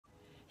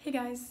Hey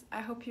guys,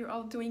 I hope you're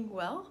all doing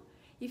well.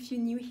 If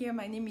you're new here,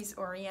 my name is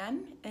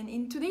Oriane, and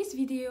in today's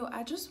video,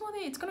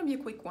 it's gonna be a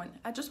quick one.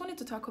 I just wanted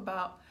to talk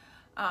about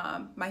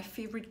my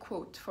favorite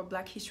quote for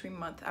Black History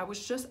Month. I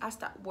was just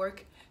asked at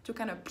work to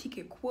kind of pick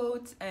a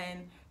quote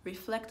and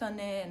reflect on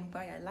it and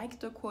why I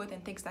liked the quote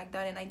and things like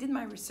that. And I did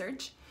my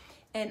research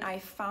and I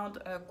found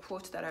a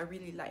quote that I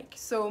really like.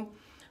 So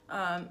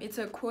it's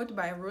a quote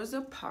by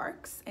Rosa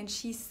Parks, and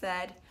she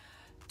said,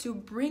 "To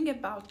bring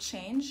about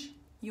change,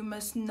 you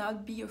must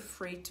not be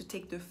afraid to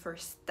take the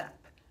first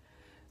step.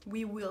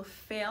 We will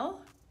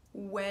fail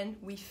when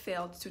we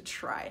fail to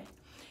try."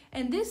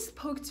 And this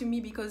spoke to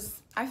me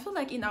because I feel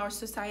like in our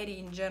society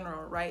in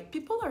general, right,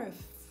 people are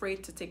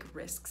afraid to take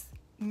risks,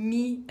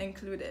 me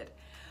included.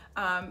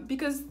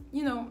 Because,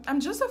 I'm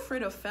just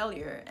afraid of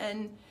failure.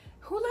 And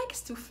who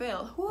likes to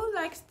fail? Who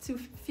likes to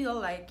feel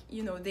like,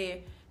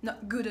 they're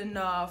not good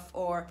enough,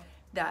 or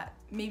that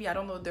maybe, I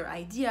don't know, their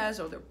ideas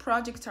or their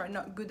projects are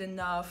not good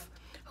enough?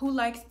 Who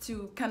likes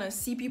to kind of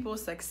see people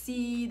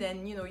succeed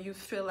and, you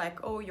feel like,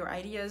 oh, your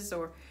ideas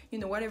or,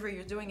 whatever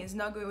you're doing is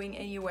not going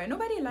anywhere?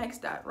 Nobody likes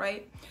that,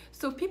 right?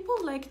 So people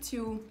like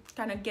to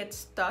kind of get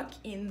stuck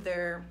in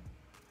their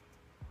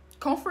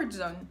comfort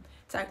zone.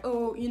 It's like,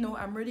 oh,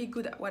 I'm really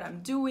good at what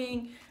I'm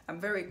doing. I'm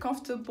very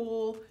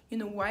comfortable.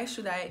 Why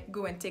should I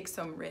go and take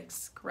some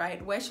risk,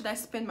 right? Why should I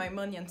spend my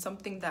money on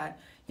something that,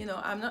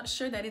 I'm not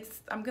sure that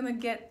I'm going to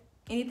get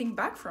anything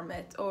back from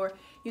it? Or,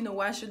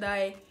 why should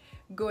I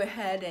go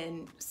ahead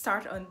and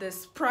start on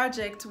this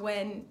project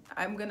when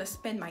I'm gonna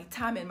spend my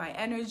time and my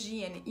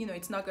energy and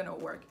it's not gonna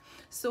work?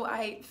 So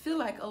I feel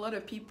like a lot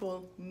of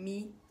people,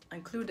 me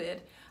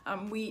included,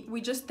 we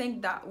just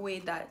think that way,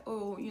 that,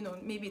 oh,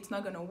 maybe it's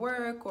not gonna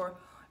work.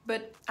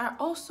 But I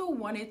also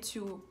wanted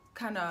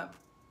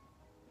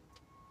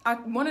I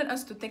wanted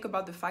us to think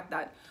about the fact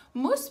that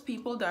most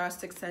people that are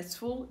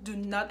successful do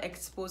not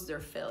expose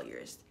their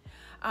failures.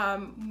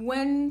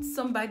 When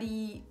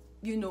somebody,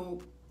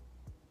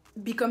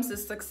 becomes a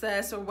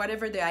success, or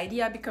whatever the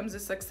idea becomes a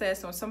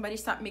success, or somebody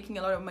start making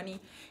a lot of money,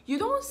 you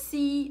don't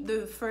see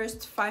the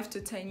first 5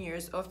 to 10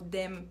 years of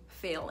them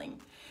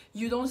failing.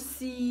 You don't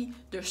see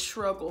the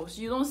struggles.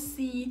 You don't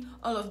see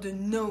all of the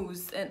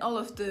no's and all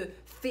of the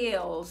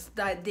fails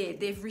that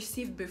they've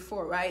received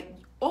before, right?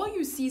 All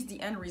you see is the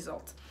end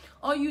result.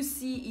 All you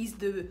see is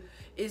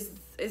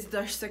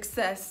their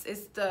success,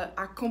 is the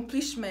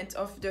accomplishment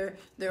of their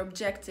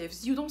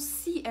objectives. You don't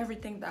see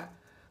everything that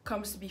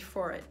comes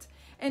before it.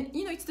 And,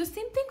 it's the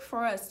same thing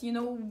for us.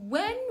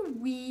 When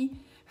we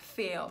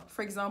fail,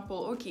 for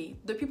example, okay,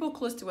 the people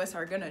close to us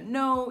are going to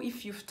know.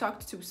 If you've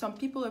talked to some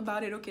people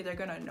about it, okay, they're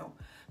going to know.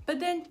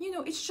 But then,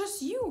 it's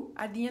just you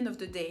at the end of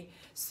the day.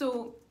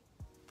 So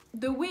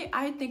the way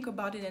I think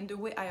about it and the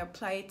way I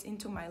apply it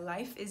into my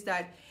life is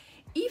that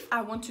if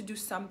I want to do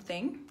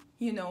something,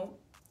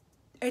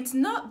 it's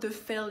not the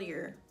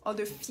failure or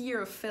the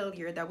fear of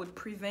failure that would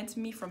prevent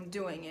me from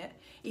doing it.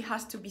 It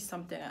has to be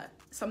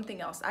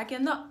something else. I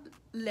cannot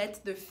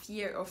let the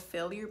fear of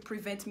failure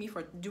prevent me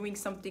from doing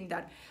something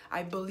that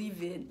I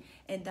believe in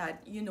and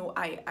that,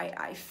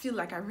 I feel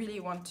like I really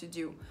want to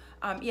do.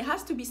 It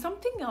has to be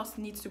something else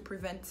needs to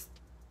prevent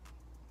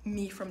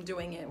me from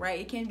doing it, right?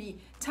 It can be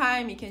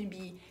time, it can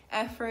be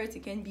effort,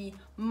 it can be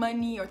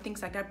money or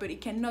things like that, but it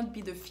cannot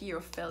be the fear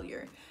of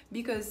failure,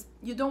 because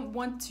you don't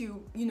want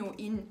to,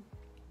 in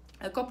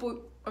a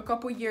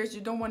couple years,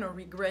 you don't want to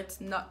regret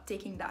not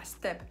taking that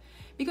step.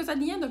 Because at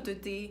the end of the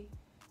day,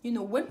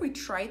 when we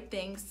try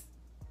things,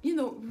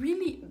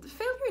 really,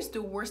 failure is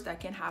the worst that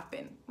can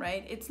happen,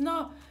 right? It's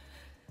not,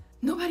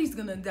 nobody's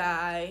gonna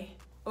die.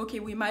 Okay,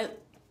 we might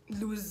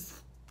lose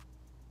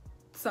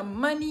some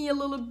money a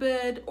little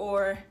bit,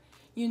 or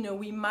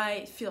we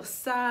might feel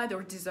sad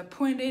or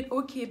disappointed.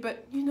 Okay,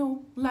 but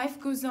life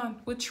goes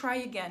on. We'll try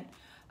again.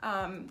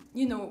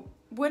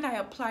 When I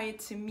apply it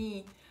to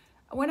me,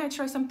 when I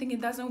try something, it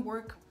doesn't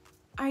work,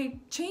 I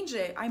change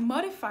it, I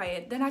modify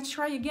it, then I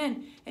try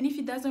again. And if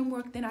it doesn't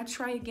work, then I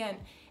try again.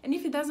 And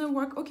if it doesn't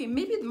work, okay,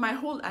 maybe my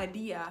whole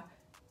idea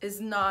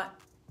is not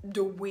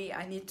the way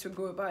I need to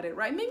go about it,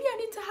 right? Maybe I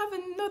need to have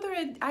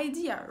another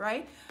idea,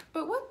 right?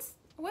 But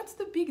what's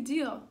the big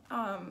deal?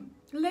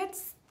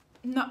 Let's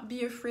not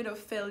be afraid of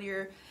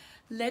failure.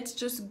 Let's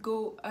just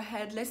go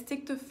ahead. Let's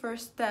take the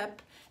first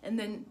step, and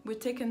then we'll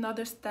take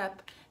another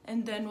step,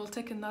 and then we'll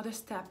take another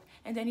step.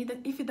 And then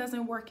if it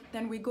doesn't work,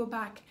 then we go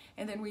back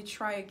and then we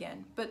try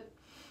again. But,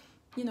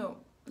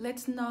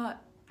 let's not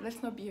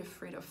be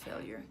afraid of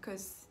failure,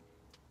 because,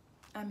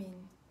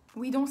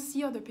 we don't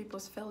see other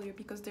people's failure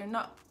because they're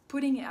not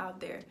putting it out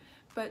there.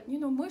 But,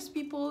 most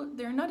people,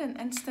 they're not an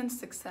instant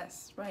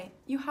success, right?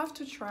 You have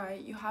to try,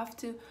 you have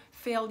to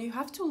fail, you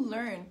have to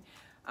learn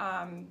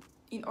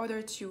in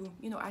order to,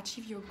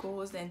 achieve your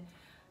goals and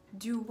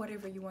do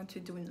whatever you want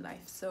to do in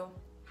life. So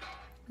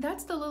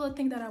that's the little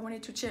thing that I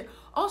wanted to share.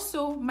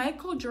 Also,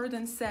 Michael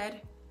Jordan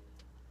said,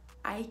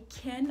 "I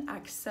can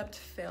accept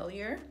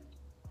failure.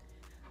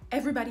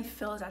 Everybody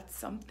fails at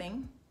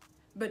something,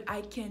 but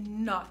I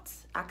cannot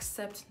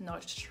accept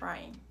not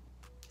trying."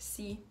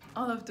 see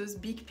all of those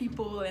big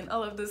people and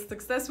all of those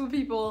successful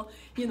people,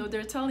 you know,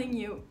 they're telling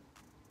you,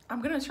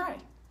 I'm gonna try.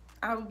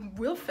 I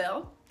will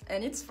fail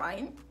and it's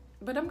fine,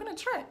 but I'm gonna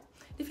try.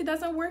 If it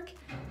doesn't work,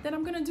 then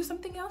I'm gonna do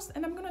something else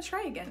and I'm gonna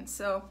try again.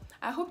 So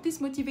I hope this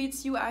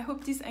motivates you. I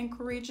hope this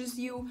encourages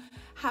you.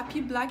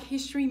 Happy Black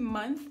History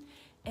Month.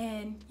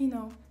 And you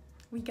know,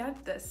 we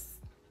got this.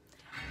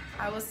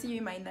 I will see you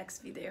in my next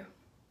video.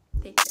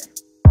 Take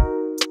care.